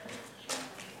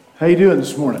How you doing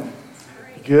this morning?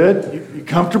 Good? You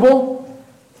comfortable?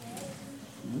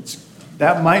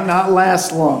 That might not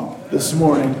last long this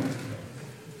morning.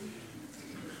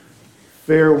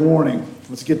 Fair warning.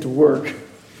 Let's get to work.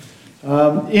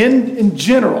 In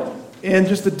general, in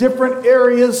just the different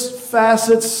areas,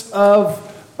 facets of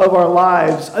our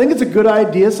lives, I think it's a good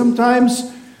idea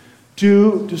sometimes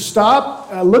to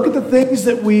stop, look at the things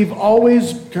that we've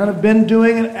always kind of been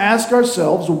doing and ask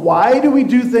ourselves, why do we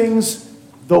do things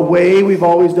the way we've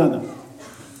always done them?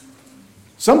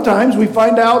 Sometimes we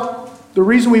find out the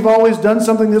reason we've always done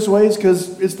something this way is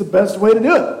because it's the best way to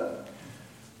do it.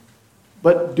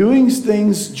 But doing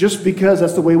things just because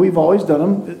that's the way we've always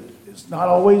done them is not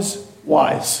always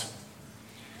wise.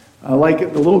 Like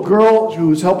the little girl who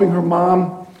was helping her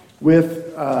mom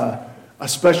with a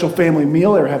special family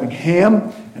meal. They were having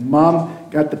ham, and Mom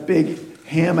got the big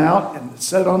ham out and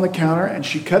set it on the counter, and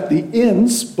she cut the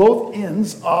ends, both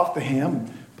ends, off the ham,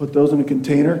 put those in a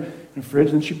container in the fridge,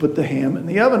 and she put the ham in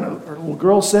the oven. Her little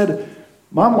girl said,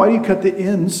 "Mom, why do you cut the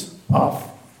ends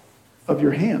off of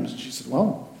your hams?" And she said,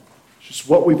 "Well, it's just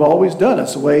what we've always done.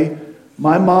 That's the way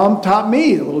my mom taught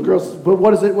me." The little girl said, "But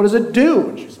what does it do?"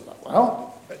 And she said,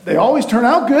 "Well, they always turn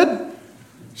out good.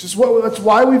 It's just that's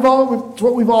what we've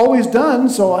always done,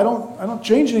 so I don't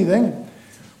change anything."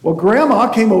 Well, Grandma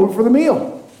came over for the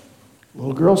meal. The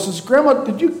little girl says, "Grandma,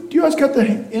 do you guys cut the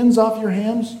ends off your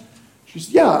hams?" She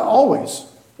said, "Yeah, always."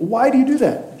 "Well, why do you do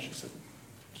that?" And she said,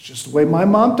 "It's just the way my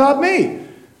mom taught me.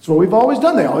 It's what we've always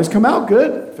done. They always come out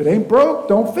good. If it ain't broke,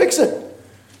 don't fix it."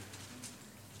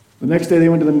 The next day they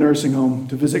went to the nursing home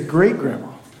to visit great-grandma.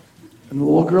 And the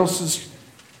little girl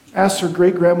asked her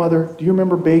great-grandmother, "Do you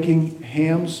remember baking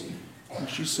hams?" And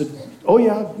she said, "Oh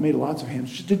yeah, I've made lots of hams."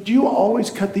 She said, "Did you always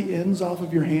cut the ends off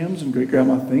of your hams?" And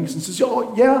great-grandma thinks and says,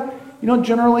 "Oh yeah,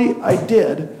 generally I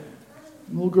did."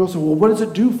 And the little girl said, "Well, what does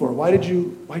it do for? Why'd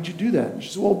you do that?" And she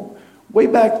said, "Well, way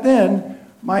back then,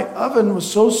 my oven was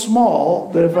so small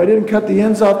that if I didn't cut the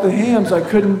ends off the hams, I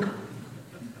couldn't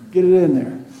get it in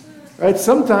there." Right?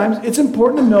 Sometimes it's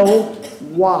important to know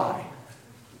why.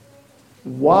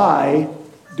 Why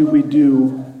do we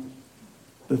do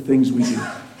the things we do?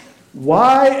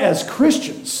 Why, as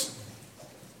Christians,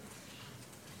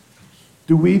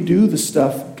 do we do the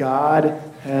stuff God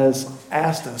has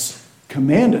asked us,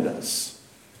 commanded us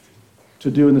to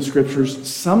do in the Scriptures?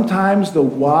 Sometimes the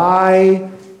why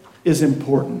is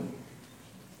important.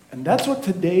 And that's what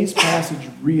today's passage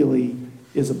really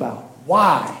is about.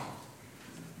 Why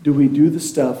do we do the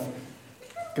stuff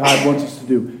God wants us to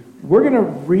do? We're going to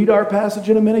read our passage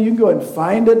in a minute. You can go ahead and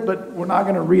find it, but we're not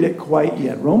going to read it quite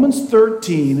yet. Romans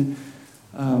 13,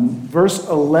 verse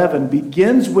 11,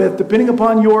 begins with, depending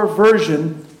upon your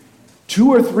version,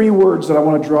 2 or 3 words that I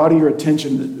want to draw to your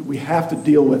attention that we have to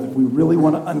deal with if we really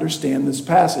want to understand this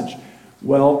passage.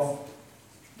 Well,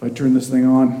 if I turn this thing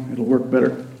on, it'll work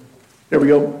better. There we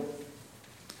go.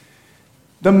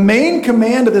 The main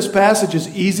command of this passage is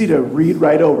easy to read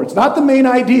right over. It's not the main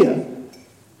idea,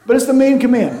 but it's the main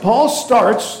command. Paul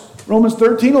starts Romans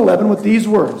 13:11 with these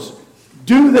words: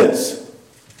 "Do this,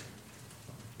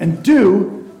 and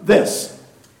do this."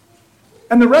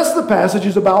 And the rest of the passage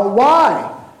is about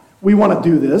why we want to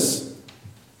do this,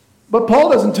 but Paul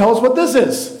doesn't tell us what this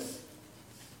is.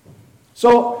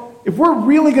 So if we're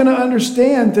really going to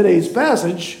understand today's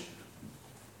passage,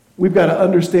 we've got to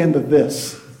understand the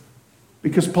this.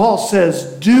 Because Paul says,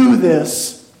 "Do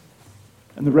this,"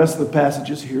 and the rest of the passage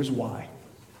is here's why.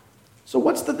 So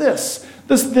what's the this?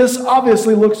 This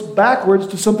obviously looks backwards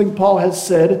to something Paul has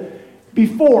said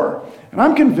before. And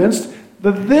I'm convinced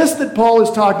that this that Paul is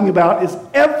talking about is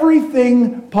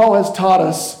everything Paul has taught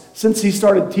us since he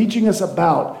started teaching us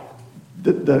about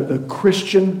the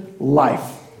Christian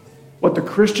life. What the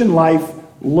Christian life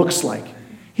looks like.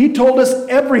 He told us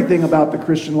everything about the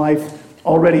Christian life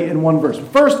already in one verse.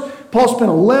 First, Paul spent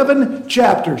 11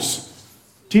 chapters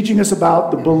teaching us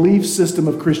about the belief system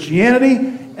of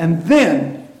Christianity. And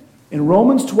then, in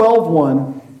Romans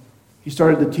 12:1, he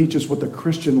started to teach us what the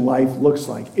Christian life looks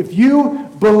like. If you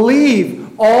believe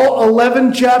all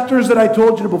 11 chapters that I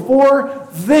told you before,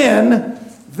 then,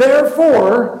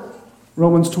 therefore,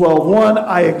 Romans 12:1,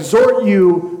 "I exhort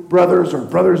you, brothers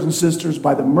and sisters,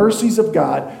 by the mercies of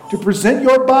God, to present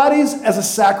your bodies as a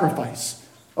sacrifice,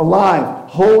 alive,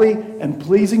 holy, and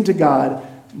pleasing to God.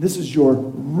 This is your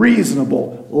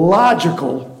reasonable,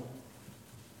 logical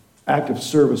act of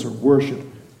service or worship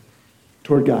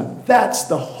toward God." That's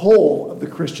the whole of the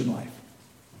Christian life.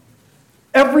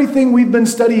 Everything we've been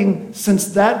studying since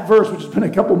that verse, which has been a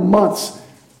couple months,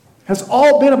 has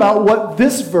all been about what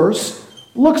this verse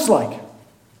looks like.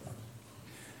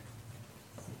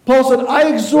 Paul said, I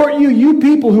exhort you, you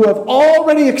people who have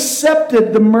already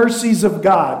accepted the mercies of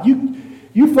God.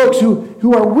 You folks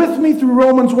who are with me through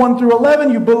Romans 1 through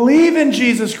 11, you believe in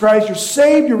Jesus Christ, you're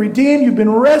saved, you're redeemed, you've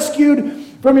been rescued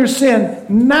from your sin.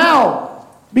 Now,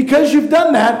 because you've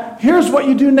done that, here's what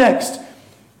you do next.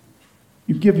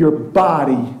 You give your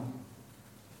body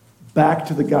back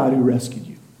to the God who rescued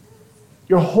you.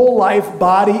 Your whole life,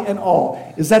 body and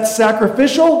all. Is that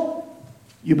sacrificial?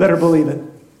 You better believe it.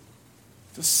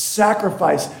 It's a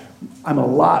sacrifice. I'm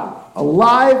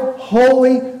alive,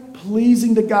 holy,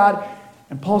 pleasing to God.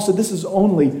 And Paul said this is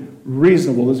only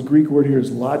reasonable. This Greek word here is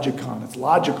logikon. It's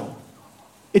logical.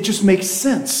 It just makes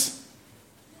sense.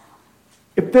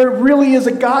 If there really is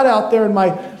a God out there and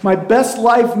my best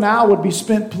life now would be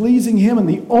spent pleasing Him, and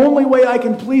the only way I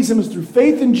can please Him is through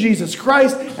faith in Jesus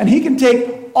Christ, and He can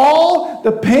take all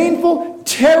the painful,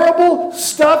 terrible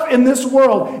stuff in this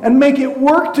world and make it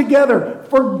work together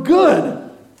for good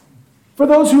for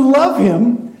those who love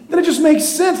Him, then it just makes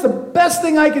sense. The best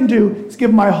thing I can do is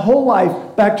give my whole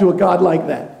life back to a God like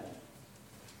that.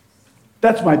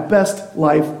 That's my best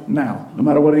life now, no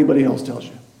matter what anybody else tells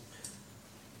you.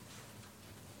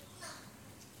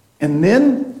 And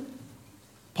then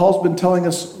Paul's been telling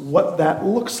us what that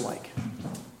looks like.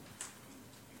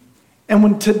 And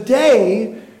when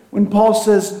Paul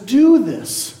says, do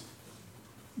this,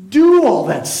 do all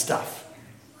that stuff,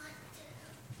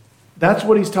 that's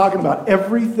what he's talking about.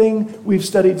 Everything we've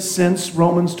studied since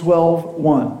Romans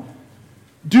 12:1.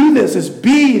 Do this is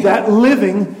be that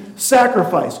living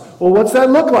sacrifice. Well, what's that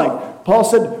look like? Paul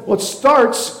said, well, it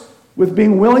starts with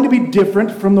being willing to be different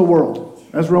from the world.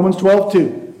 That's Romans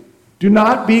 12:2. Do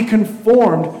not be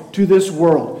conformed to this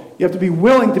world. You have to be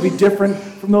willing to be different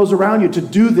from those around you to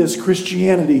do this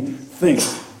Christianity thing.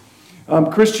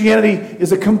 Christianity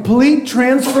is a complete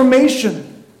transformation.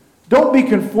 Don't be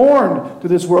conformed to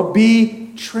this world.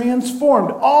 Be transformed,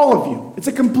 all of you. It's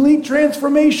a complete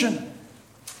transformation.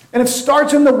 And it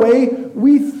starts in the way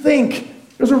we think.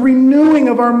 There's a renewing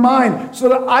of our mind. So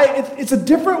that it's a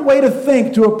different way to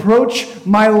think, to approach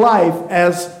my life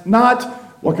as not,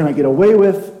 what can I get away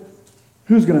with?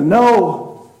 Who's going to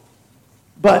know?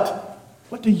 But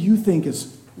what do you think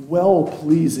is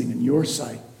well-pleasing in your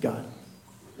sight, God?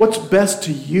 What's best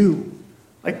to you?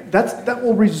 Like that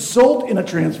will result in a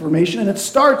transformation, and it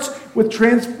starts with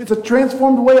it's a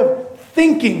transformed way of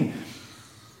thinking.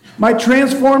 My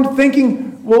transformed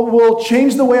thinking will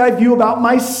change the way I view about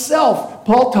myself.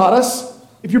 Paul taught us,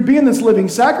 if you're being this living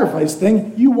sacrifice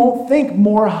thing, you won't think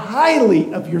more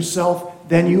highly of yourself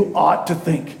than you ought to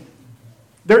think.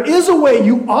 There is a way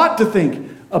you ought to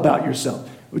think about yourself,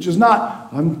 which is not,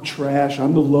 I'm trash,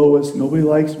 I'm the lowest, nobody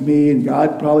likes me, and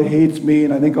God probably hates me,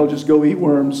 and I think I'll just go eat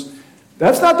worms.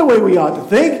 That's not the way we ought to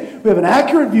think. We have an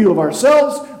accurate view of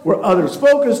ourselves. We're others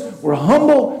focused. We're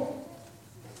humble.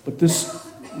 But this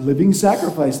living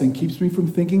sacrifice thing keeps me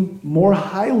from thinking more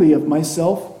highly of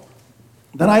myself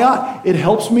than I ought. It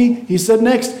helps me, he said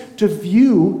next, to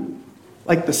view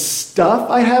like the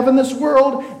stuff I have in this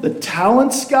world, the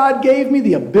talents God gave me,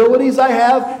 the abilities I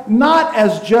have, not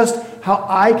as just how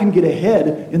I can get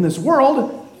ahead in this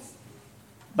world,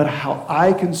 but how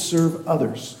I can serve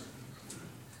others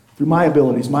through my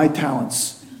abilities, my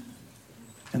talents,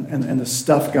 and the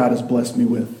stuff God has blessed me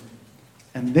with.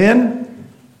 And then,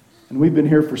 and we've been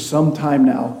here for some time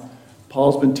now,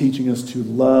 Paul's been teaching us to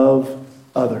love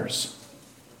others.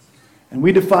 And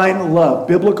we define love,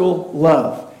 biblical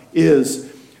love,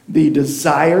 is the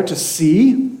desire to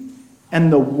see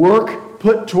and the work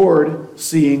put toward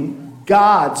seeing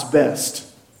God's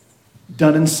best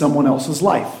done in someone else's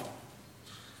life.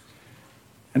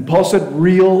 And Paul said,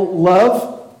 real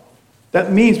love, that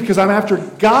means because I'm after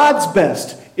God's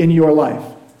best in your life.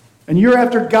 And you're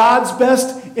after God's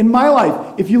best in my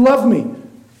life. If you love me.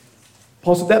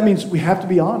 Paul said that means we have to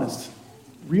be honest.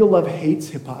 Real love hates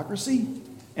hypocrisy,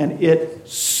 and it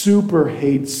super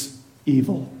hates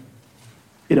evil.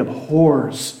 It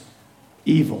abhors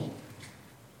evil.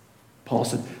 Paul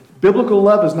said, biblical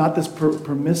love is not this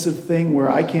permissive thing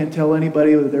where I can't tell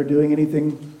anybody that they're doing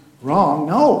anything wrong.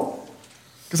 No.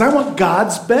 Because I want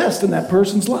God's best in that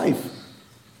person's life.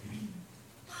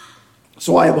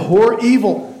 So I abhor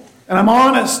evil, and I'm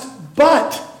honest.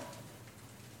 But,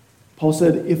 Paul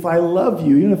said, if I love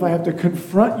you, even if I have to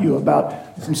confront you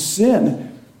about some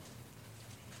sin,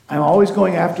 I'm always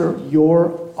going after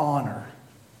your honor.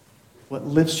 What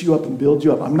lifts you up and builds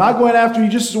you up. I'm not going after you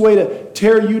just as a way to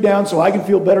tear you down so I can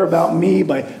feel better about me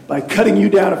by cutting you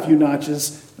down a few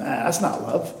notches. That's not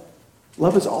love.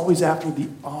 Love is always after the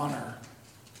honor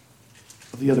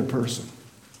of the other person.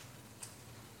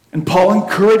 And Paul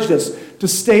encouraged us to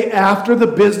stay after the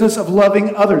business of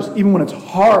loving others, even when it's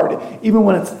hard, even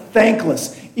when it's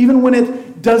thankless, even when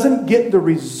it doesn't get the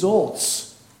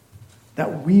results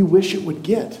that we wish it would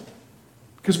get.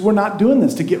 Because we're not doing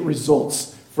this to get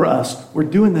results for us. We're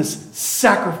doing this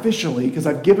sacrificially because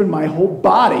I've given my whole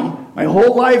body, my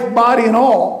whole life, body and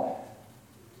all,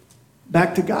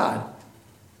 back to God.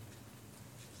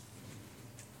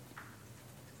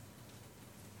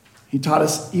 He taught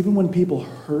us even when people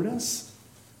hurt us,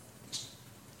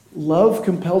 love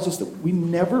compels us that we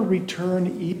never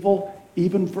return evil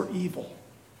even for evil.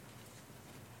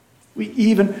 We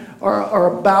even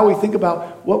are about, we think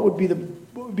about what would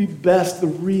be best, the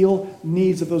real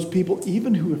needs of those people,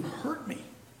 even who have hurt me.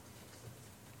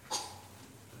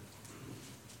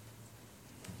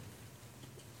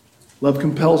 Love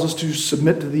compels us to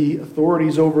submit to the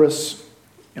authorities over us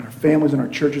in our families, in our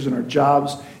churches, in our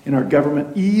jobs, in our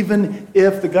government, even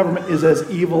if the government is as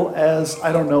evil as,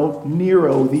 I don't know,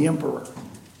 Nero the emperor.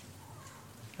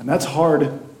 And that's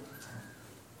hard.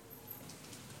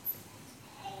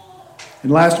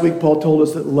 And last week, Paul told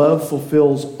us that love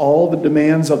fulfills all the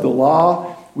demands of the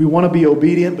law. We want to be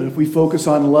obedient, but if we focus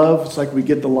on love, it's like we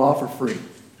get the law for free.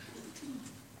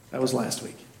 That was last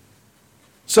week.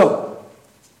 So,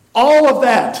 all of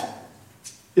that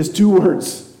is 2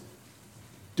 words.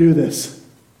 Do this.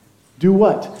 Do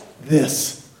what?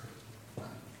 This.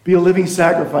 Be a living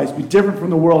sacrifice. Be different from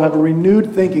the world. Have a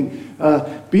renewed thinking.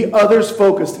 Be others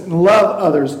focused and love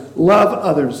others. Love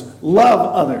others. Love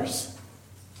others.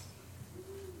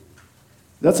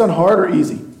 Does that sound hard or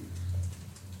easy?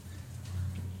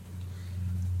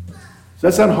 Does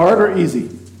that sound hard or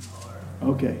easy?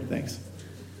 Okay, thanks.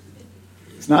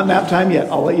 It's not nap time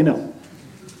yet. I'll let you know.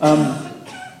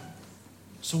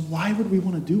 So why would we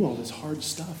want to do all this hard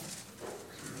stuff?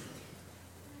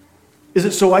 Is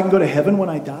it so I can go to heaven when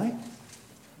I die?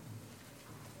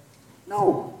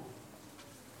 No.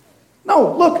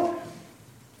 No, look.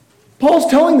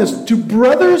 Paul's telling this to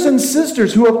brothers and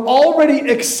sisters who have already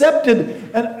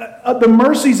accepted the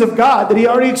mercies of God that he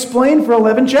already explained for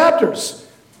 11 chapters.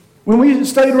 When we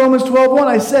studied Romans 12:1,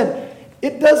 I said,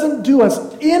 it doesn't do us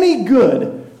any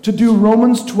good to do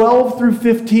Romans 12 through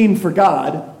 15 for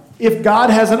God if God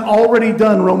hasn't already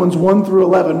done Romans 1 through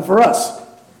 11 for us.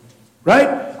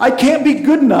 Right? I can't be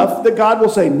good enough that God will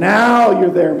say, now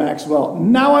you're there, Maxwell.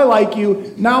 Now I like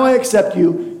you. Now I accept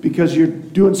you because you're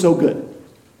doing so good.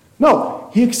 No,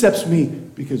 he accepts me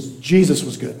because Jesus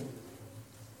was good.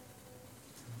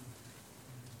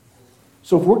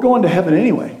 So if we're going to heaven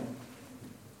anyway,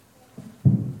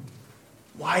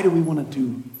 why do we want to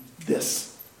do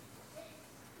this?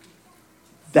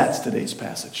 That's today's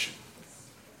passage.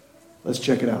 Let's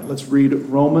check it out. Let's read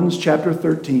Romans chapter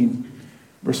 13,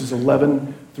 verses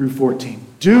 11 through 14.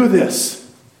 Do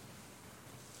this,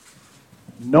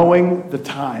 knowing the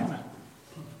time.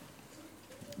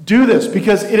 Do this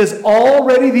because it is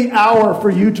already the hour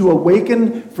for you to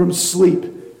awaken from sleep.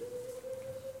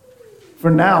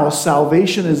 For now,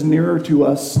 salvation is nearer to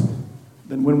us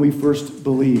than when we first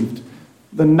believed.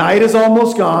 The night is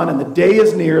almost gone and the day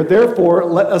is near. Therefore,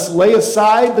 let us lay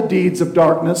aside the deeds of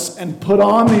darkness and put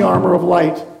on the armor of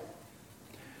light.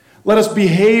 Let us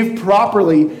behave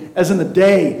properly as in the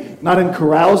day, not in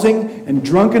carousing and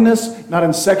drunkenness, not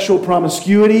in sexual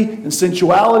promiscuity and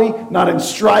sensuality, not in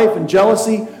strife and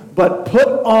jealousy, but put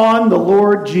on the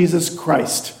Lord Jesus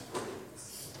Christ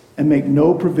and make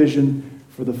no provision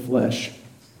for the flesh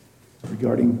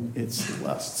regarding its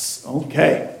lusts.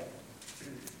 Okay,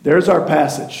 there's our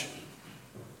passage.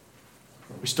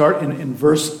 We start in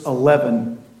verse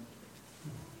 11,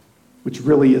 which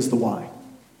really is the why.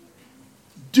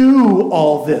 Do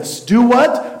all this. Do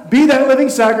what? Be that living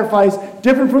sacrifice,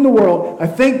 different from the world. I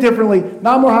think differently,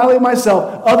 not more highly of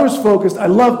myself, others focused. I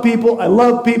love people, I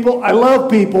love people, I love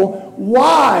people.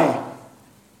 Why?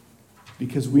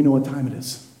 Because we know what time it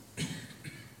is.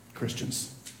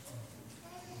 Christians.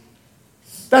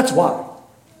 That's why.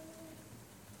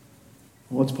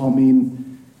 What's Paul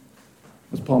mean?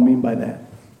 What's Paul mean by that?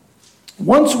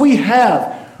 Once we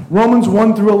have Romans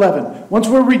 1 through 11, once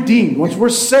we're redeemed, once we're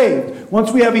saved,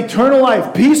 once we have eternal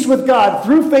life, peace with God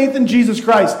through faith in Jesus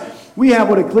Christ, we have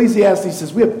what Ecclesiastes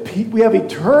says, we have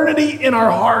eternity in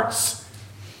our hearts.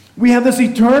 We have this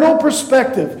eternal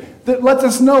perspective that lets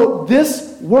us know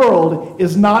this world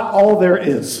is not all there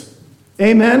is.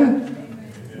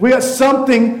 Amen? We got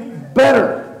something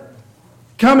better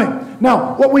coming.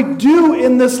 Now, what we do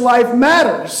in this life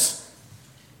matters,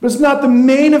 but it's not the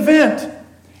main event.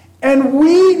 And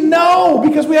we know,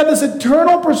 because we have this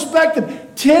eternal perspective,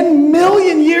 10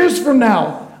 million years from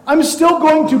now, I'm still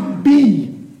going to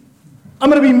be. I'm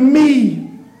going to be me.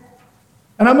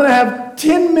 And I'm going to have have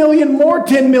 10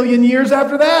 million years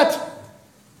after that.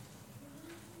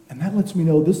 And that lets me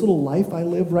know this little life I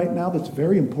live right now that's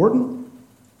very important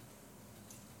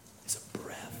is a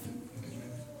breath,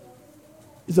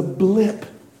 is a blip.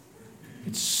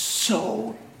 It's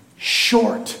so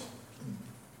short.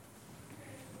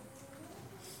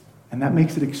 And that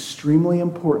makes it extremely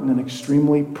important and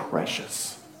extremely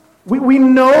precious. We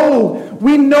know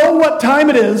what time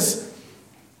it is.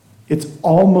 It's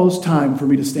almost time for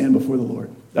me to stand before the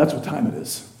Lord. That's what time it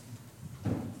is.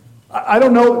 I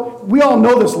don't know. We all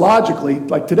know this logically.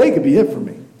 Like today could be it for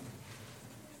me.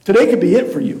 Today could be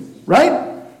it for you,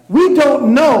 right? We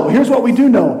don't know. Here's what we do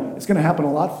know. It's going to happen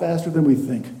a lot faster than we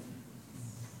think.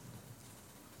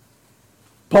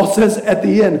 Paul says at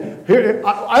the end, here,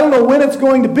 I don't know when it's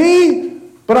going to be,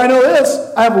 but I know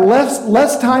this. I have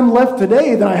less time left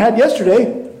today than I had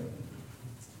yesterday.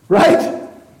 Right?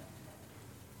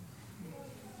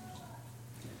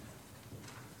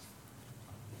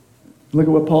 Look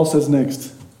at what Paul says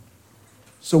next.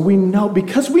 So we know,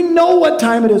 because we know what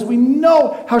time it is, we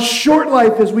know how short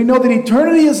life is, we know that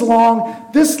eternity is long,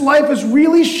 this life is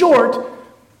really short.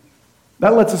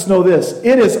 That lets us know this.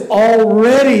 It is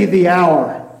already the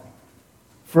hour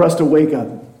for us to wake up.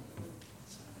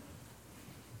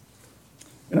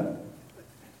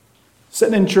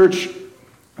 Sitting in church,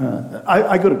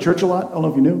 I go to church a lot. I don't know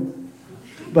if you knew.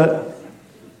 But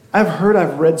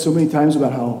I've read so many times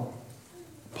about how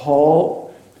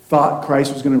Paul thought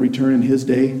Christ was going to return in his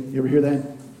day. You ever hear that?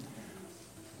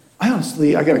 I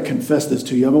got to confess this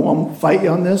to you. I don't want to fight you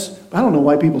on this, but I don't know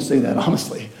why people say that,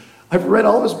 honestly. I've read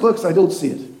all his books. I don't see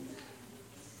it.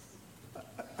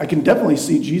 I can definitely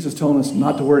see Jesus telling us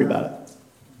not to worry about it.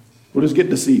 We'll just get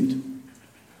deceived.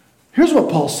 Here's what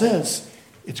Paul says.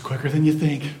 It's quicker than you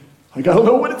think. I don't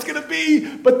know what it's going to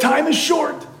be, but time is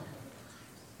short.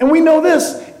 And we know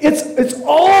this. It's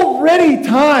already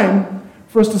time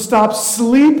for us to stop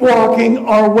sleepwalking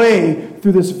our way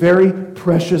through this very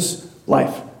precious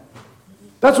life.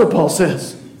 That's what Paul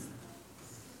says.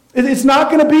 It's not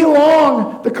going to be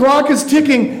long. The clock is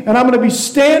ticking, and I'm going to be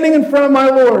standing in front of my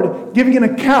Lord, giving an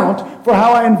account for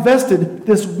how I invested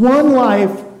this one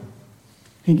life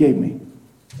he gave me.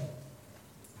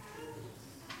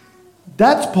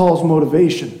 That's Paul's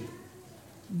motivation.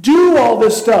 Do all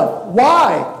this stuff.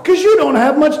 Why? Because you don't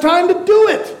have much time to do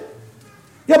it.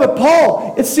 Yeah, but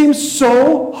Paul, it seems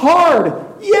so hard.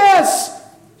 Yes.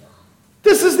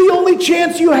 This is the only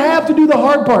chance you have to do the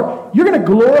hard part. You're going to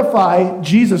glorify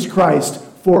Jesus Christ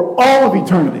for all of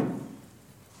eternity. Do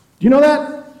you know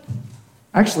that?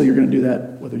 Actually, you're going to do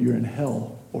that whether you're in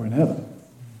hell or in heaven.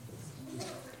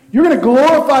 You're going to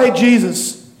glorify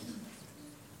Jesus.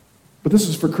 But this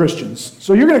is for Christians.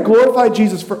 So you're going to glorify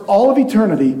Jesus for all of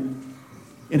eternity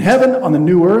in heaven on the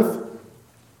new earth.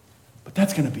 But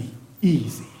that's going to be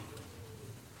easy.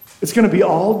 It's going to be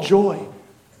all joy.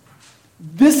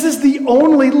 This is the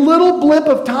only little blip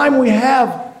of time we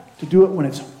have to do it when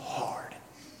it's hard.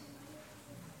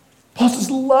 Paul says,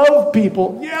 love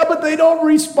people. Yeah, but they don't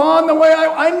respond the way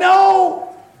I know.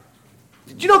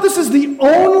 Do you know this is the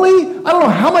only, I don't know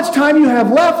how much time you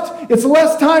have left. It's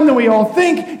less time than we all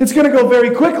think. It's going to go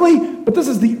very quickly. But this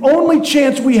is the only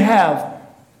chance we have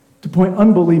to point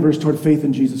unbelievers toward faith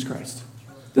in Jesus Christ.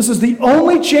 This is the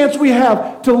only chance we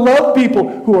have to love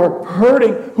people who are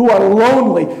hurting, who are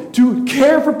lonely, to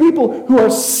care for people who are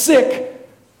sick,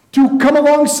 to come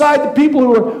alongside the people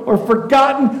who are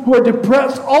forgotten, who are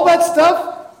depressed, all that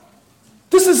stuff.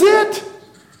 This is it.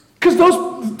 Because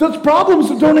those problems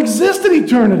don't exist in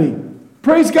eternity.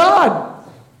 Praise God.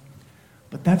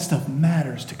 But that stuff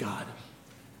matters to God.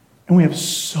 And we have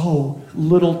so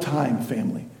little time,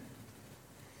 family,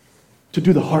 to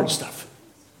do the hard stuff.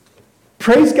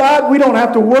 Praise God, we don't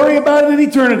have to worry about it in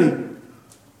eternity.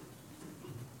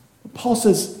 Paul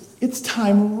says, it's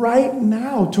time right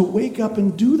now to wake up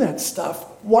and do that stuff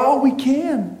while we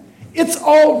can. It's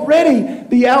already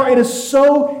the hour. It is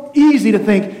so easy to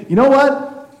think, you know what?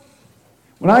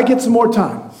 When I get some more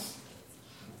time,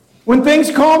 when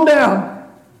things calm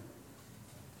down,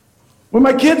 when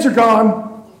my kids are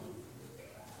gone,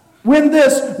 when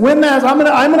this, when that, I'm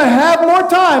gonna have more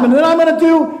time, and then I'm gonna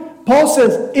do. Paul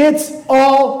says it's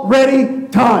already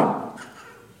time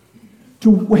to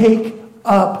wake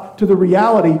up to the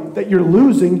reality that you're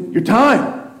losing your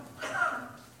time.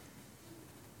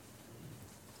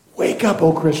 Wake up,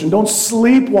 oh Christian. Don't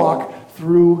sleepwalk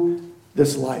through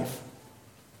this life.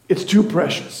 It's too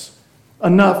precious.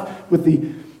 Enough with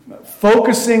the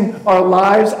focusing our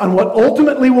lives on what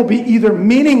ultimately will be either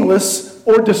meaningless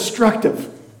or destructive.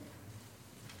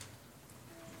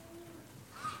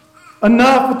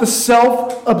 Enough with the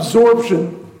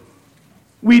self-absorption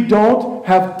We don't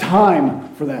have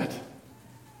time for that.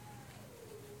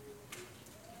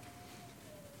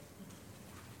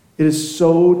 It is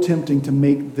so tempting to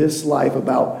make this life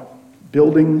about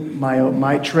building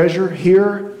my treasure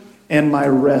here and my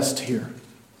rest here.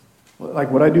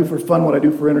 Like what I do for fun, what I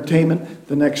do for entertainment,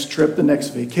 the next trip, the next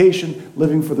vacation,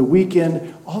 living for the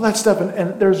weekend, all that stuff.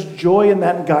 And there's joy in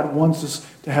that, and God wants us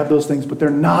to have those things, but they're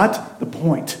not the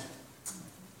point.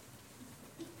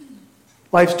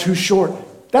 Life's too short.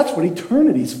 That's what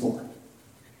eternity's for.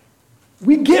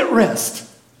 We get rest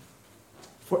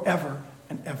forever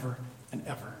and ever and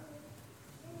ever.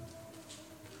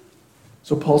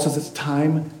 So Paul says it's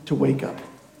time to wake up.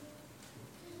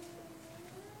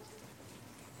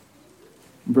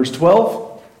 In verse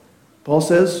 12, Paul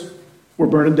says, we're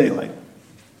burning daylight.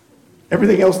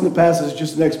 Everything else in the passage is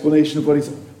just an explanation of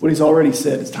what he's already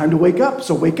said. It's time to wake up,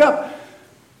 so wake up.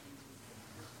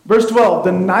 Verse 12,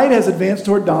 the night has advanced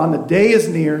toward dawn, the day is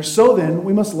near, so then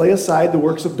we must lay aside the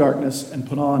works of darkness and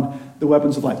put on the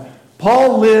weapons of light.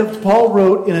 Paul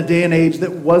wrote in a day and age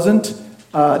that wasn't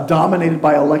dominated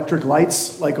by electric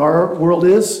lights like our world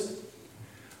is.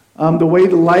 The way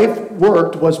the life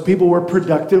worked was people were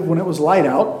productive when it was light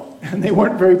out, and they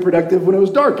weren't very productive when it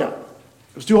was dark out.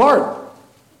 It was too hard.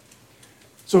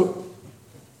 So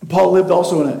Paul lived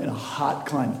also in a hot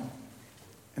climate.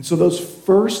 And so those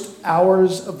first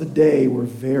hours of the day were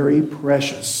very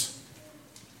precious.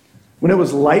 When it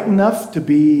was light enough to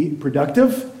be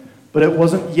productive, but it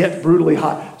wasn't yet brutally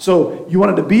hot. So you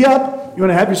wanted to be up, you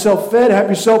want to have yourself fed, have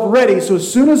yourself ready. So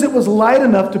as soon as it was light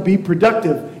enough to be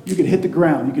productive, you could hit the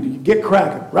ground. You could get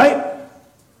cracking, right?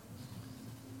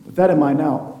 With that in mind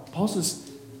now, Paul says,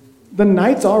 the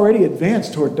night's already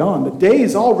advanced toward dawn. The day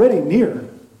is already near.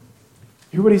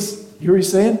 You hear what he's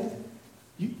saying?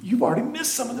 You've already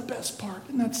missed some of the best part.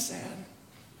 Isn't that sad?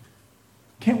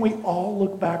 Can't we all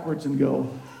look backwards and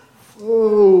go,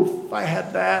 oh, if I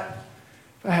had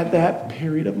that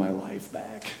period of my life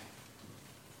back.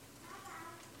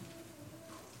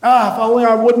 If only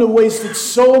I wouldn't have wasted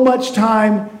so much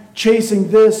time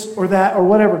chasing this or that or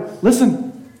whatever.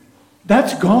 Listen,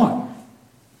 that's gone.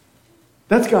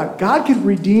 That's gone. God can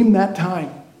redeem that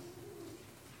time.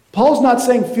 Paul's not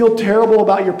saying feel terrible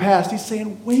about your past. He's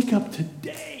saying wake up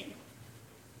today.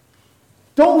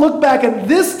 Don't look back at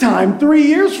this time 3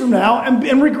 years from now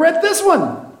and regret this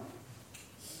one.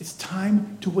 It's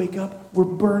time to wake up. We're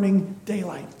burning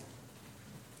daylight.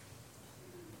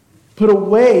 Put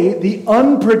away the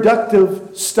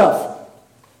unproductive stuff.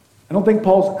 I don't think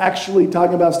Paul's actually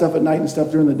talking about stuff at night and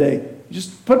stuff during the day. You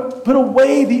just put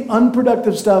away the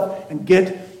unproductive stuff and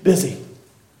get busy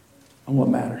on what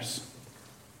matters.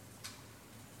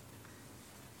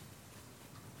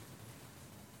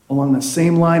 Along the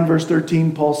same line, verse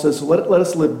 13, Paul says, so let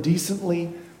us live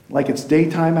decently like it's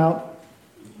daytime out,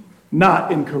 not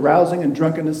in carousing and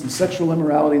drunkenness and sexual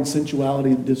immorality and sensuality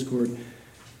and discord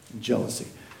and jealousy.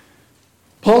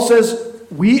 Paul says,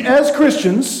 we as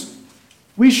Christians,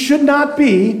 we should not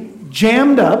be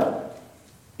jammed up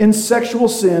in sexual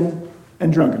sin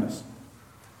and drunkenness.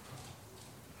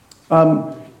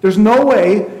 There's no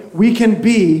way we can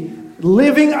be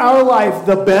living our life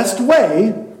the best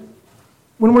way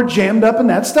when we're jammed up in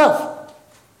that stuff.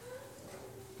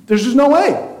 There's just no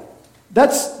way. That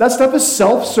stuff is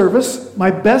self-service. My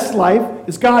best life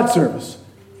is God's service.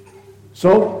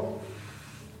 So,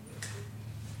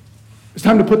 it's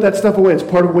time to put that stuff away. It's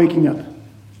part of waking up.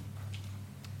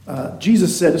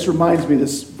 Jesus said, this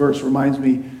verse reminds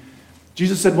me,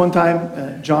 Jesus said one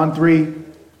time, John 3,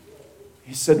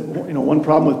 he said, one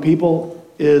problem with people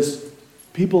is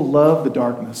people love the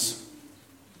darkness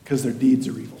because their deeds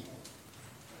are evil.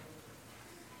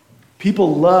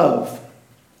 People love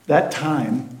that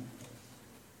time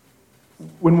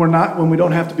when we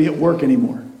don't have to be at work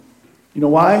anymore. You know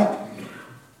why?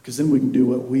 Because then we can do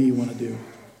what we want to do.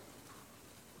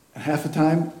 And half the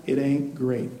time, it ain't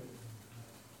great.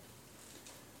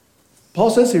 Paul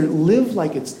says here, live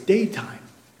like it's daytime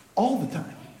all the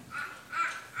time.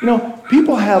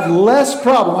 People have less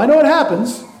problem. I know it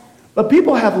happens, but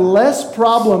people have less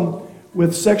problem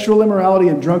with sexual immorality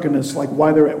and drunkenness like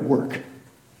while they're at work.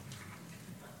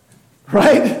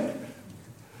 Right?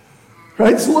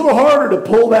 Right? It's a little harder to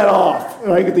pull that off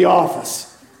like at the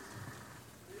office.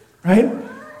 Right?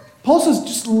 Paul says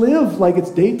just live like it's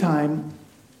daytime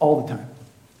all the time.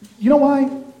 You know why?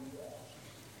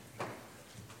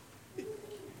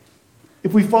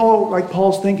 If we follow like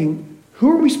Paul's thinking, who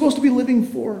are we supposed to be living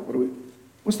for?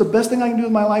 What's the best thing I can do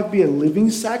with my life? Be a living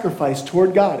sacrifice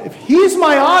toward God. If He's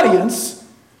my audience,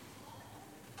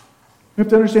 we have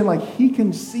to understand He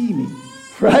can see me.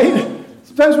 Right?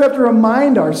 Sometimes we have to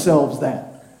remind ourselves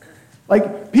that.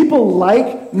 Like, people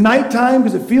like nighttime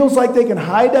because it feels like they can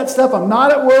hide that stuff. I'm not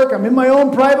at work. I'm in my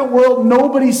own private world.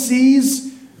 Nobody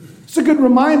sees. It's a good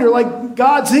reminder, like,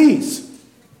 God sees.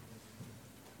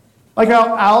 Like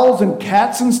how owls and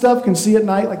cats and stuff can see at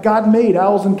night. Like, God made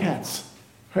owls and cats,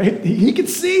 right? He could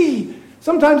see.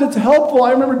 Sometimes it's helpful.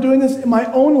 I remember doing this in my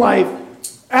own life,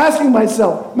 asking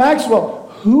myself, Maxwell,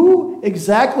 who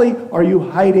exactly are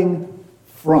you hiding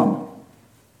from?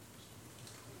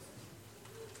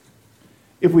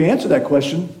 If we answer that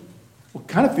question, we'll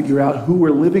kind of figure out who we're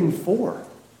living for.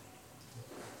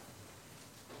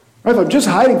 Right? If I'm just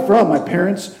hiding from my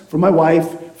parents, from my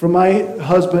wife, from my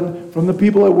husband, from the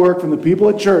people at work, from the people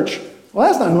at church, well,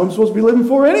 that's not who I'm supposed to be living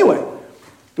for anyway.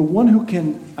 The one who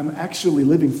I'm actually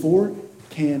living for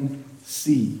can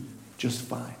see just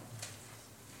fine.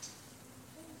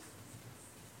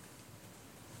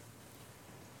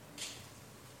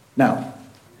 Now,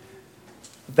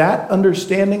 that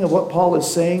understanding of what Paul is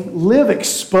saying, live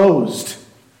exposed.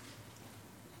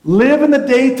 Live in the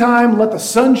daytime, let the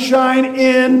sun shine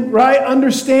in, right?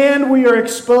 Understand we are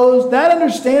exposed. That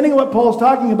understanding of what Paul's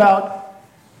talking about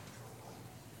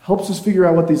helps us figure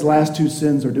out what these last two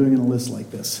sins are doing in a list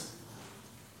like this.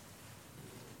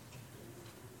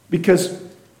 Because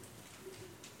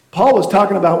Paul was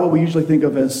talking about what we usually think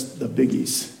of as the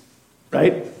biggies,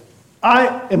 right?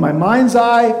 In my mind's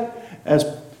eye, as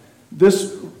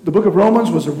the book of Romans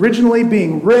was originally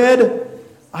being read,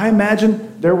 I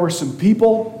imagine there were some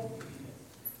people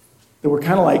that were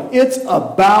kind of like, it's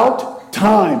about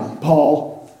time,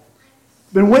 Paul.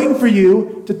 Been waiting for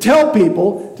you to tell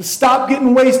people to stop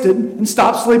getting wasted and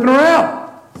stop sleeping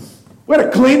around. We got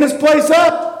to clean this place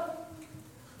up.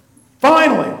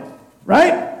 Finally,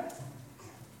 right?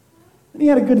 And he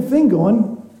had a good thing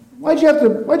going. Why'd you have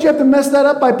to mess that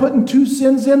up by putting two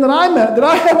sins in that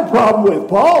I have a problem with,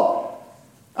 Paul?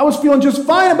 I was feeling just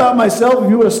fine about myself if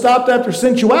you would have stopped after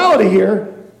sensuality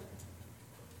here.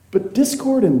 But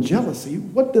discord and jealousy,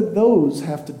 what do those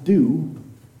have to do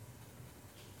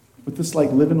with this,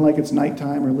 like living like it's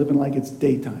nighttime or living like it's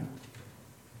daytime?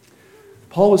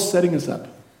 Paul was setting us up.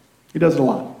 He does it a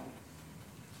lot.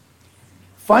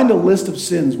 Find a list of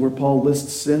sins where Paul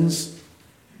lists sins.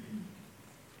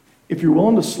 If you're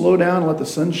willing to slow down and let the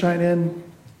sun shine in,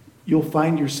 you'll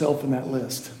find yourself in that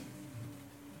list.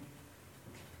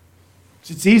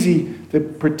 It's easy to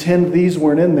pretend these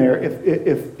weren't in there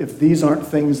if these aren't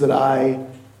things that I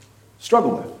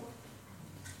struggle with.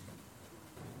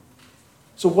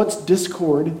 So what's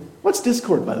discord? What's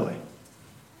discord, by the way?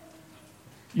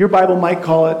 Your Bible might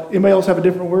call it, anybody else have a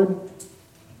different word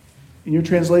in your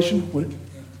translation? What?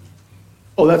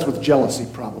 Oh, that's with jealousy,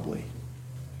 probably. Do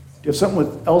you have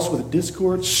something else with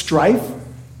discord? Strife?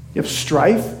 You have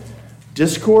strife?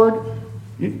 Discord?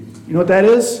 You know what that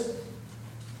is?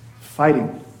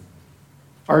 Fighting,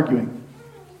 arguing,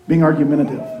 being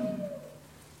argumentative.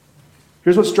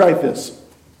 Here's what strife is.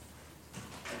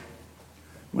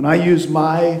 When I use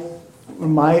my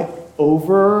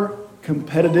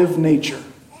over-competitive nature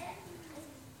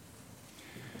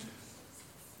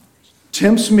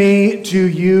tempts me to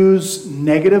use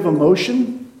negative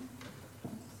emotion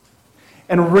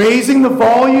and raising the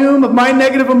volume of my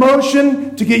negative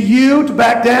emotion to get you to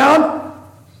back down.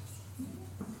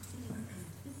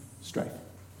 Strife.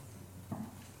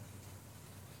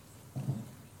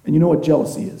 And you know what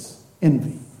jealousy is?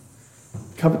 Envy.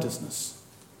 Covetousness.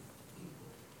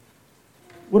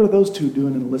 What are those two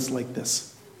doing in a list like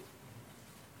this?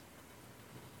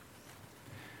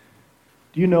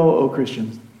 Do you know, O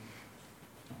Christians,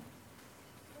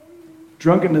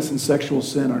 drunkenness and sexual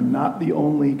sin are not the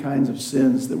only kinds of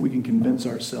sins that we can convince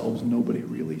ourselves nobody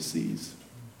really sees.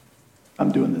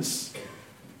 I'm doing this.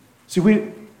 See,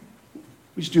 we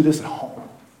just do this at home.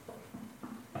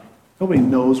 Nobody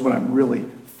knows what I'm really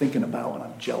thinking about when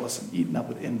I'm jealous and eaten up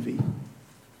with envy.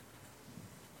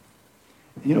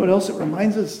 And you know what else it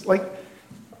reminds us? Like,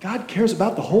 God cares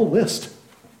about the whole list.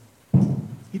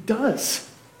 He does.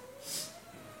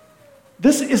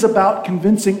 This is about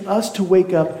convincing us to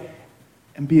wake up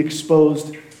and be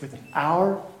exposed with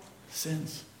our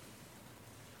sins.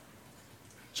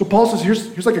 So Paul says,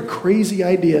 here's like a crazy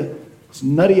idea, this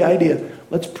nutty idea.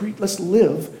 Let's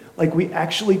live like we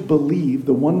actually believe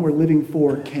the one we're living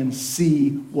for can see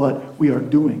what we are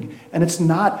doing. And it's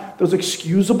not those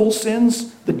excusable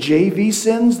sins, the JV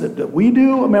sins that we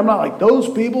do. I mean, I'm not like those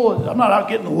people. I'm not out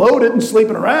getting loaded and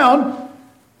sleeping around.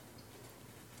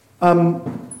 But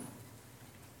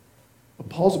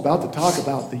Paul's about to talk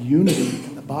about the unity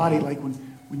in the body. Like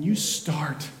when you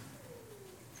start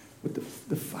with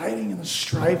the fighting and the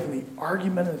strife and the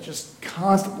argument and it's just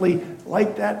constantly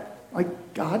like that,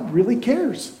 like God really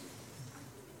cares.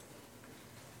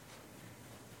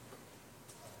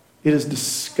 It is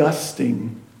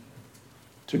disgusting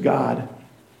to God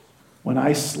when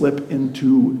I slip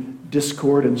into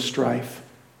discord and strife,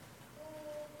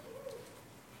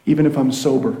 even if I'm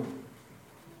sober.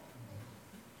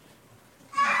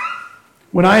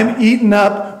 When I'm eaten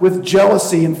up with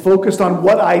jealousy and focused on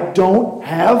what I don't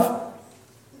have,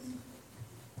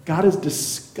 God is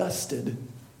disgusted,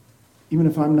 even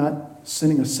if I'm not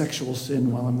sinning a sexual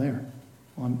sin while I'm there,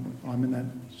 while I'm in that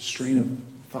strain of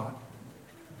thought.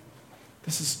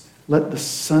 This is, let the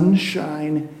sun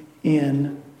shine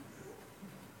in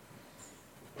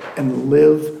and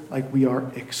live like we are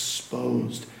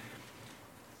exposed.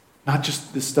 Not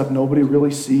just this stuff nobody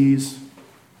really sees.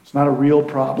 It's not a real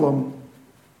problem.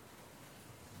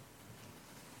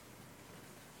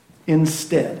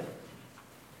 Instead,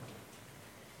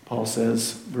 Paul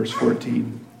says, verse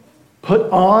 14, put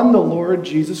on the Lord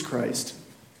Jesus Christ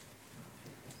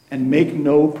and make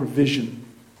no provision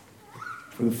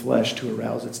for the flesh to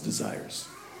arouse its desires.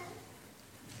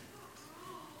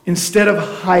 Instead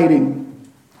of hiding,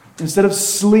 instead of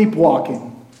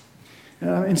sleepwalking,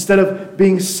 instead of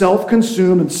being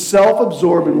self-consumed and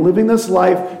self-absorbed and living this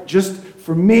life just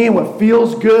for me and what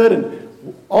feels good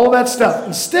and all that stuff,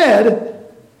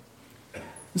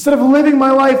 Instead of living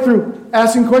my life through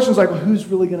asking questions like, well, who's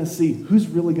really going to see? Who's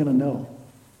really going to know?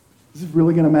 Is it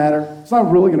really going to matter? It's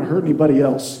not really going to hurt anybody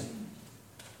else.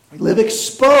 I live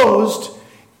exposed.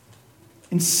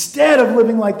 Instead of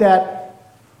living like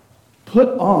that, put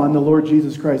on the Lord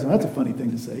Jesus Christ. Now, that's a funny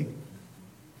thing to say.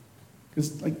 Because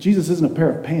Jesus isn't a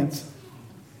pair of pants.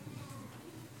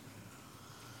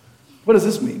 What does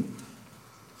this mean?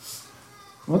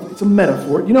 Well, it's a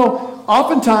metaphor.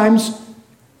 Oftentimes,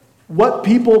 what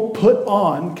people put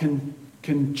on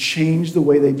can change the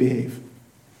way they behave.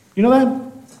 You know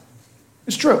that?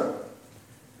 It's true.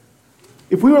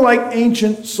 If we were like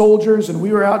ancient soldiers and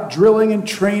we were out drilling and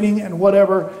training and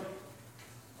whatever,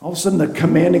 all of a sudden the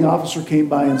commanding officer came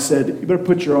by and said, you better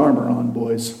put your armor on,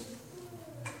 boys.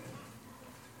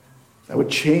 That would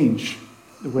change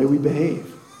the way we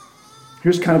behave.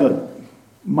 Here's kind of a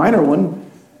minor one,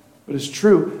 but it's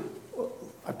true.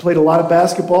 I played a lot of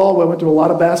basketball. I went through a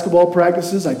lot of basketball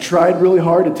practices. I tried really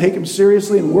hard to take them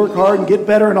seriously and work hard and get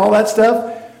better and all that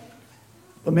stuff.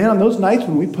 But man, on those nights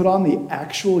when we put on the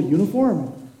actual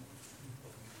uniform,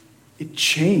 it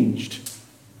changed.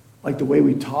 Like the way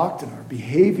we talked and our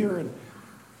behavior and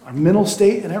our mental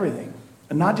state and everything.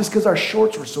 And not just because our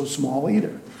shorts were so small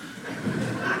either.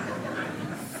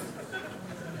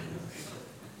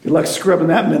 Good luck scrubbing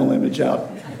that mental image out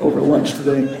over lunch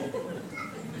today.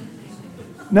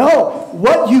 No,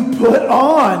 what you put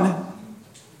on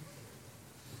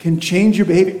can change your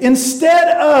behavior. Instead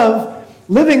of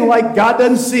living like God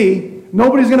doesn't see,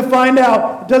 nobody's going to find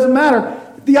out, it doesn't matter.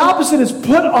 The opposite is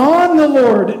put on the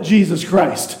Lord Jesus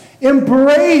Christ.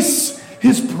 Embrace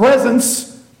his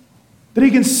presence that he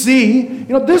can see.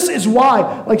 This is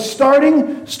why,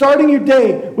 starting your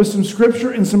day with some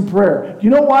scripture and some prayer. Do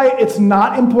you know why it's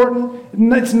not important?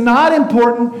 It's not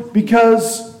important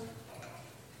because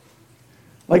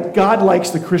God likes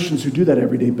the Christians who do that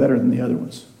every day better than the other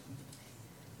ones.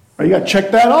 Or you got to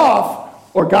check that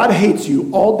off, or God hates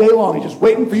you all day long. He's just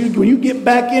waiting for you. When you get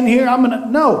back in here,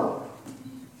 No.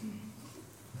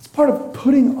 It's part of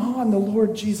putting on the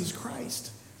Lord Jesus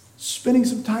Christ. Spending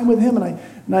some time with him. And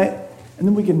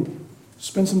then we can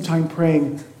spend some time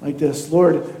praying like this.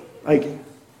 Lord,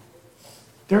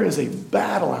 there is a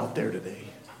battle out there today.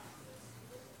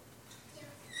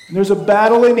 And there's a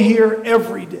battle in here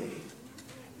every day.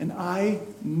 And I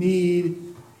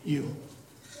need you.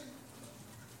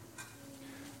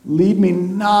 Lead me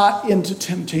not into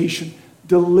temptation.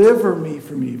 Deliver me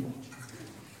from evil.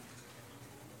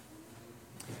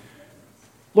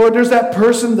 Lord, there's that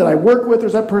person that I work with.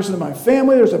 There's that person in my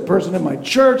family. There's a person in my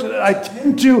church that I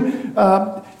tend to,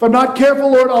 if I'm not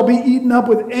careful, Lord, I'll be eaten up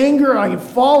with anger. I can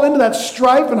fall into that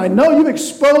strife. And I know you've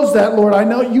exposed that, Lord. I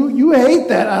know you hate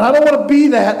that. And I don't want to be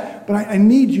that. But I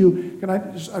need you. I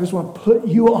just want to put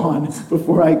you on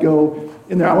before I go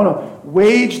in there. I want to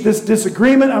wage this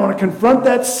disagreement. I want to confront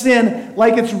that sin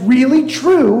like it's really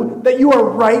true that you are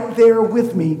right there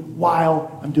with me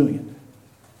while I'm doing it.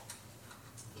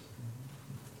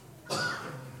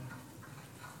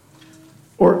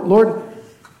 Or, Lord,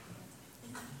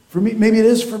 for me, maybe it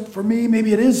is for me,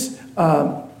 maybe it is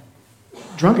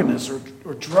drunkenness or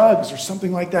drugs or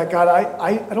something like that. God,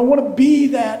 I don't want to be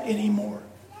that anymore.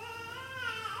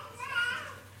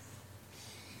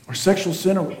 Or sexual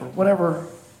sin or whatever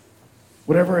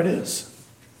it is.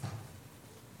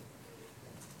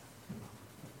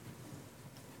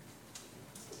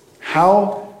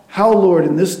 How, Lord,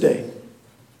 in this day,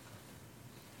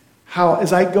 how,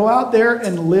 as I go out there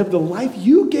and live the life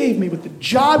you gave me, with the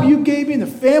job you gave me, and the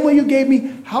family you gave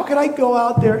me, how can I go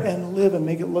out there and live and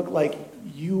make it look like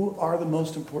you are the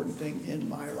most important thing in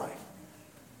my life?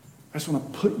 I just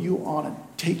want to put you on and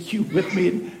take you with me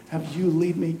and have you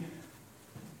lead me.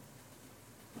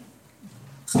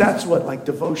 That's what like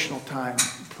devotional time,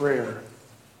 prayer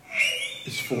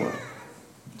is for.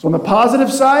 So on the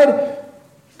positive side,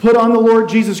 put on the Lord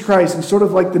Jesus Christ, and sort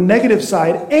of like the negative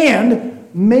side, and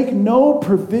make no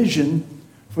provision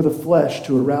for the flesh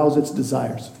to arouse its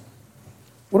desires.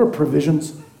 What are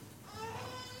provisions?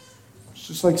 It's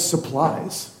just like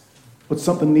supplies. What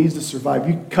something needs to survive.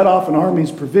 You cut off an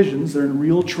army's provisions, they're in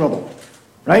real trouble.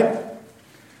 Right?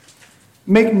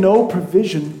 Make no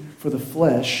provision for the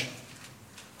flesh.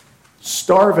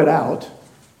 Starve it out.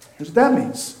 Here's what that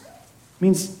means. It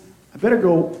means I better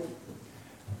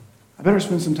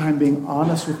spend some time being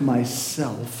honest with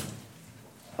myself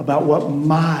about what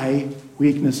my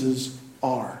weaknesses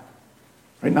are.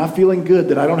 Right? Not feeling good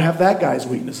that I don't have that guy's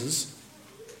weaknesses.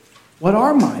 What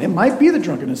are mine? It might be the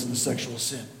drunkenness and the sexual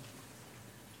sin.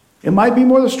 It might be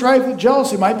more the strife, the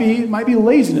jealousy. It might be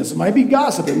laziness. It might be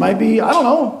gossip. It might be, I don't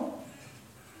know.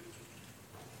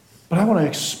 But I want to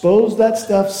expose that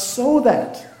stuff so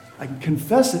that I can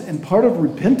confess it. And part of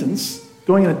repentance,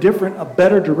 going in a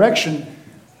better direction,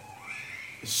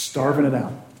 is starving it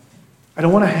out. I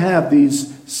don't want to have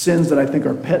these sins that I think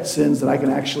are pet sins that I can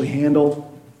actually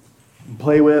handle and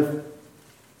play with.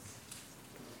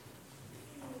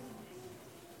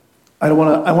 I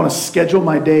want to schedule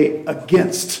my day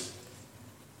against,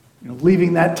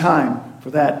 leaving that time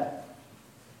for that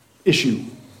issue.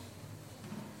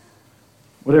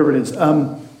 Whatever it is.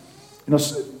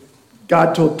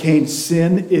 God told Cain,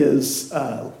 sin is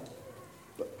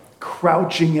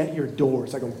crouching at your door.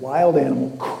 It's like a wild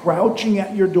animal crouching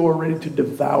at your door, ready to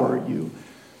devour you.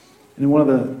 And in one of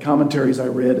the commentaries I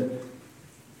read,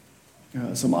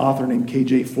 some author named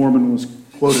K.J. Foreman was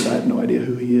quoted. I have no idea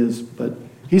who he is, but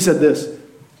he said this.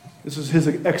 This is his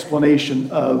explanation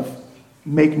of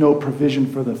make no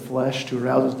provision for the flesh to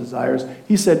arouse its desires.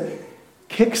 He said,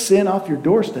 kick sin off your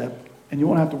doorstep, and you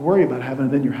won't have to worry about having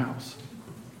it in your house.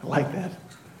 I like that.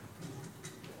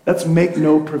 That's make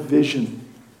no provision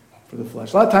for the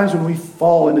flesh. A lot of times when we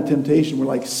fall into temptation, we're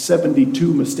like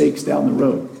 72 mistakes down the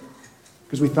road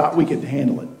because we thought we could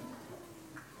handle it.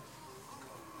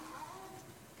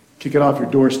 Kick it off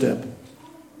your doorstep,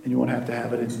 and you won't have to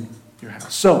have it in your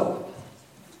house. So,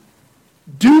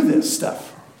 do this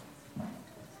stuff.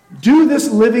 Do this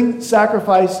living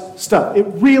sacrifice stuff. It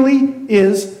really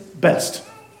is best.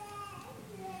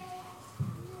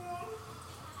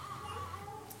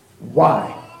 Why?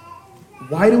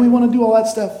 Why do we want to do all that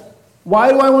stuff? Why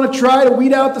do I want to try to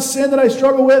weed out the sin that I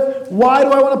struggle with? Why do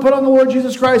I want to put on the Lord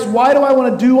Jesus Christ? Why do I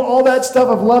want to do all that stuff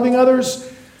of loving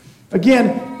others?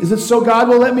 Again, is it so God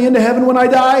will let me into heaven when I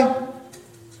die?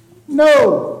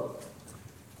 No.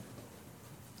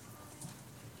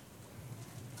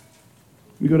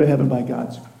 We go to heaven by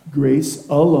God's grace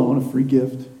alone, a free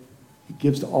gift He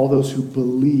gives to all those who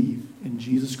believe in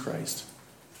Jesus Christ.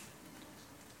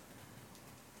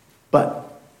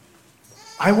 But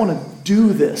I want to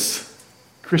do this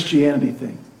Christianity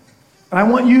thing. And I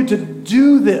want you to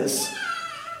do this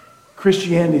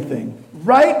Christianity thing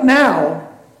right now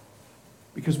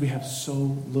because we have so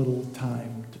little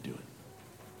time to do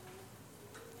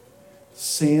it.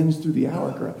 Sands through the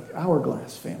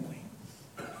hourglass, family.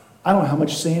 I don't know how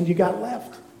much sand you got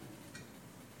left.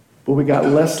 But we got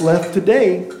less left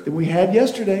today than we had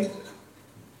yesterday.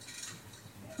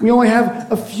 We only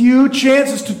have a few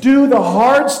chances to do the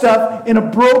hard stuff in a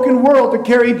broken world, to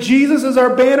carry Jesus as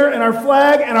our banner and our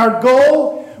flag and our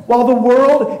goal while the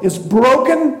world is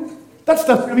broken. That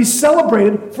stuff's going to be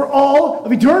celebrated for all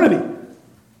of eternity.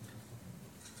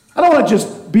 I don't want to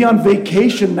just be on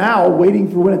vacation now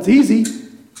waiting for when it's easy.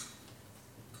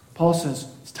 Paul says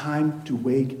it's time to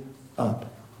wake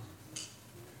up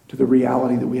to the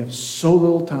reality that we have so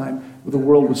little time with a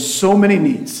world with so many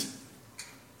needs.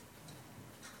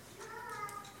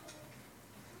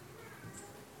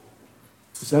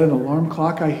 Is that an alarm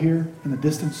clock I hear in the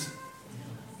distance?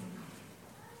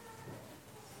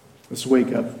 Let's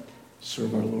wake up,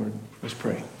 serve our Lord. Let's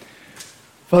pray.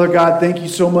 Father God, thank you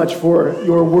so much for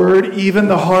your word, even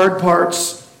the hard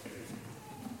parts.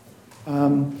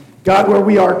 God, where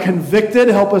we are convicted,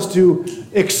 help us to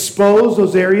expose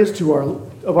those areas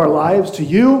of our lives to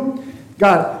you.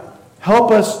 God,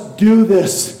 help us do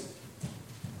this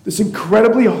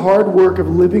incredibly hard work of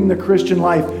living the Christian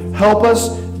life. Help us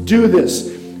do this.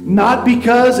 Not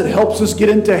because it helps us get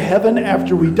into heaven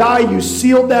after we die. You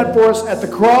sealed that for us at the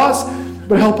cross.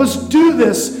 But help us do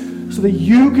this so that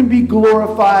you can be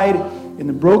glorified in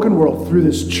the broken world through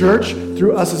this church,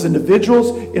 through us as individuals,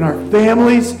 in our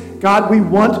families. God, we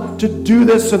want to do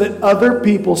this so that other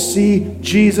people see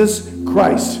Jesus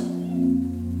Christ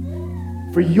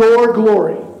for your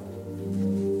glory.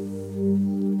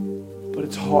 But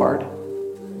it's hard.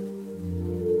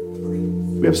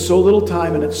 We have so little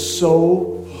time and it's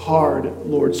so hard,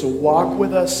 Lord. So walk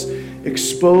with us,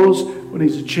 expose what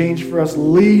needs to change for us,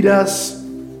 lead us.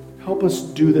 Help us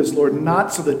do this, Lord,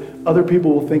 not so that other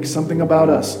people will think something about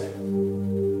us.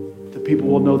 The people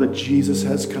will know that Jesus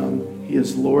has come. He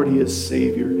is Lord. He is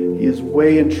Savior. He is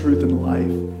way and truth and life.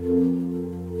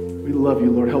 We love you,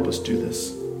 Lord. Help us do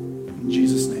this. In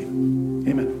Jesus' name,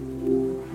 amen.